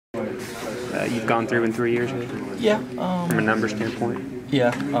you've gone through in 3 years? Yeah. From a numbers standpoint?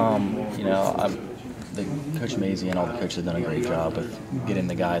 Yeah. You know, Coach Maisie and all the coaches have done a great job with getting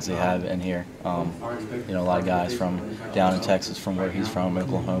the guys they have in here. You know, a lot of guys from down in Texas, from where he's from,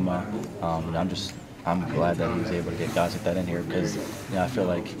 Oklahoma. I'm glad that he was able to get guys like that in here because, you know, I feel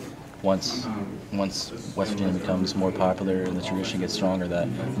like once West Virginia becomes more popular and the tradition gets stronger, that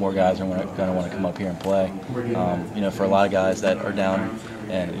more guys are going to want to come up here and play. You know, for a lot of guys that are down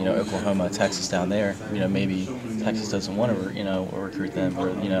in, you know, Oklahoma, Texas down there, you know, maybe Texas doesn't want to, you know, recruit them, or,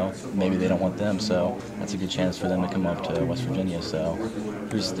 you know, maybe they don't want them. So that's a good chance for them to come up to West Virginia. So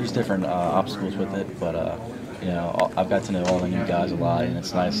there's different obstacles with it, but you know, I've got to know all the new guys a lot, and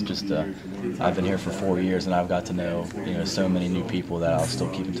it's nice just to, I've been here for 4 years, and I've got to know, you know, so many new people that I'll still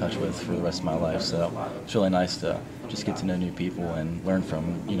keep in touch with for the rest of my life. So it's really nice to just get to know new people and learn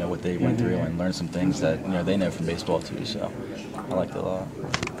from, you know, what they went through and learn some things that, you know, they know from baseball too. So I like it a lot.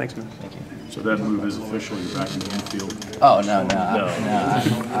 Thanks, man. Thank you. So that move is official. You're back in the infield. Oh no, I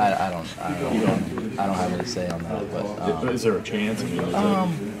don't have anything to say on that. But is there a chance?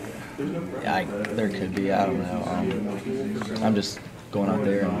 there could be. I don't know. I'm just going out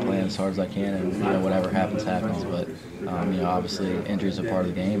there and playing as hard as I can, and, you know, whatever happens, happens. But you know, obviously injuries are part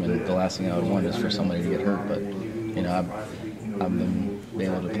of the game, and the last thing I would want is for somebody to get hurt. But you know, I've been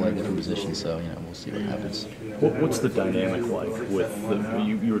able to play different positions, so, you know, we'll see what happens. What's the dynamic like with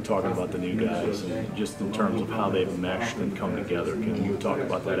you were talking about the new guys, and just in terms of how they've meshed and come together? Can you talk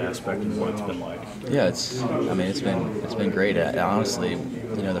about that aspect and what it's been like? Yeah, it's been great. Honestly,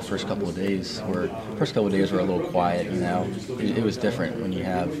 you know, the first couple of days were a little quiet. You know, it was different when you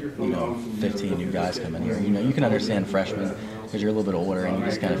have, you know, 15 new guys coming here. You know, you can understand freshmen because you're a little bit older and you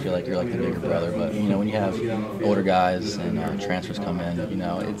just kind of feel like you're like the bigger brother. But, you know, when you have older guys and transfers come in, you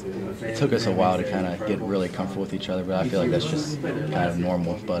know, it took us a while to kind of get really comfortable with each other. But I feel like that's just kind of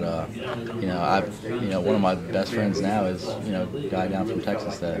normal. But you know, one of my best friends now is, you know, a guy down from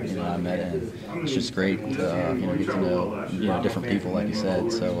Texas that, you know, I met, and it's just great to, you know, get to know, you know, different people, like you said.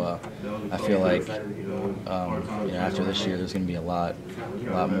 So I feel like you know, after this year, there's going to be a lot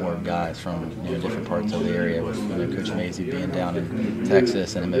more guys from, you know, different parts of the area, with, you know, Coach Maisie being down in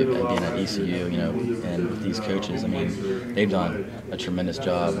Texas and maybe being at ECU, you know, and with these coaches, I mean, they've done a tremendous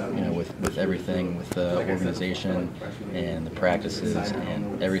job, you know, with everything, with the organization and the practices,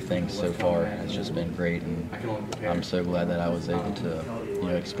 and everything so far has just been great, and I'm so glad that I was able to, you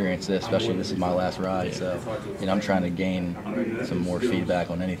know, experience this, especially this is my last ride, so, you know, I'm trying to gain some more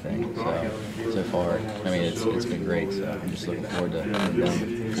feedback on anything, so far, I mean, it's been great, so I'm just looking forward to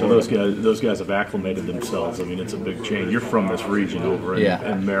them. So those guys have acclimated themselves. I mean, it's a big change. You're from this region over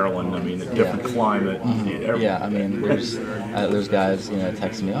in Maryland. I mean, a different climate. Yeah, I mean, there's guys, you know,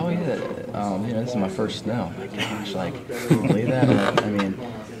 texting me, oh yeah, you know, this is my first snow. I'm like, gosh, like, can you believe that? I mean,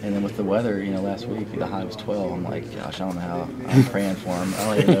 and then with the weather, you know, last week the high was 12. I'm like, gosh, I don't know how. I'm praying for them. I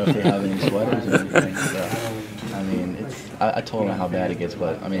don't even know if they have any sweaters or anything. So, I mean, I told them how bad it gets,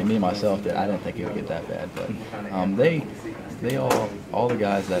 but I mean, me myself, I didn't think it would get that bad. But they all the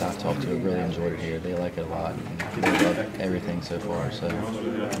guys that I've talked to have really enjoyed it here. They like it a lot. And they love everything so far. So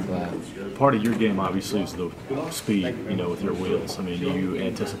I'm glad. Part of your game, obviously, is the speed. You know, with your wheels. I mean, do you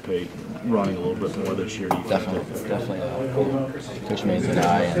anticipate running a little bit more this year? Definitely. Coach Maisie and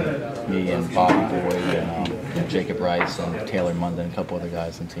I, and me and Bobby Boyd and you know, Jacob Rice and Taylor Munden and a couple other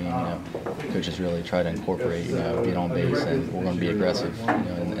guys on the team. You know, coaches really try to incorporate, you know, get on base, and we're going to be aggressive. You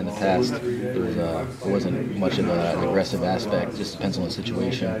know, in the past, it wasn't much of an aggressive aspect. Just depends on the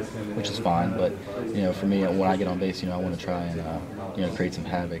situation, which is fine. But, you know, for me, when I get on base, you know, I want to try and you know, create some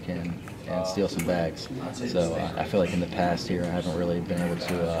havoc and steal some bags. So I feel like in the past here, I haven't really been able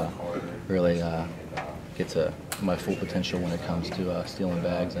to really get to my full potential when it comes to stealing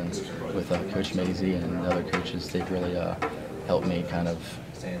bags. And with Coach Maisie and the other coaches, they've really helped me kind of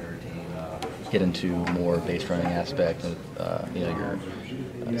get into more base running aspect of you know, your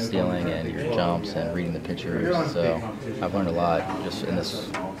stealing and your jumps and reading the pitchers. So I've learned a lot just in this,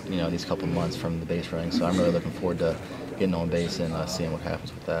 you know, these couple of months from the base running. So I'm really looking forward to getting on base and seeing what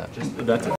happens with that. That's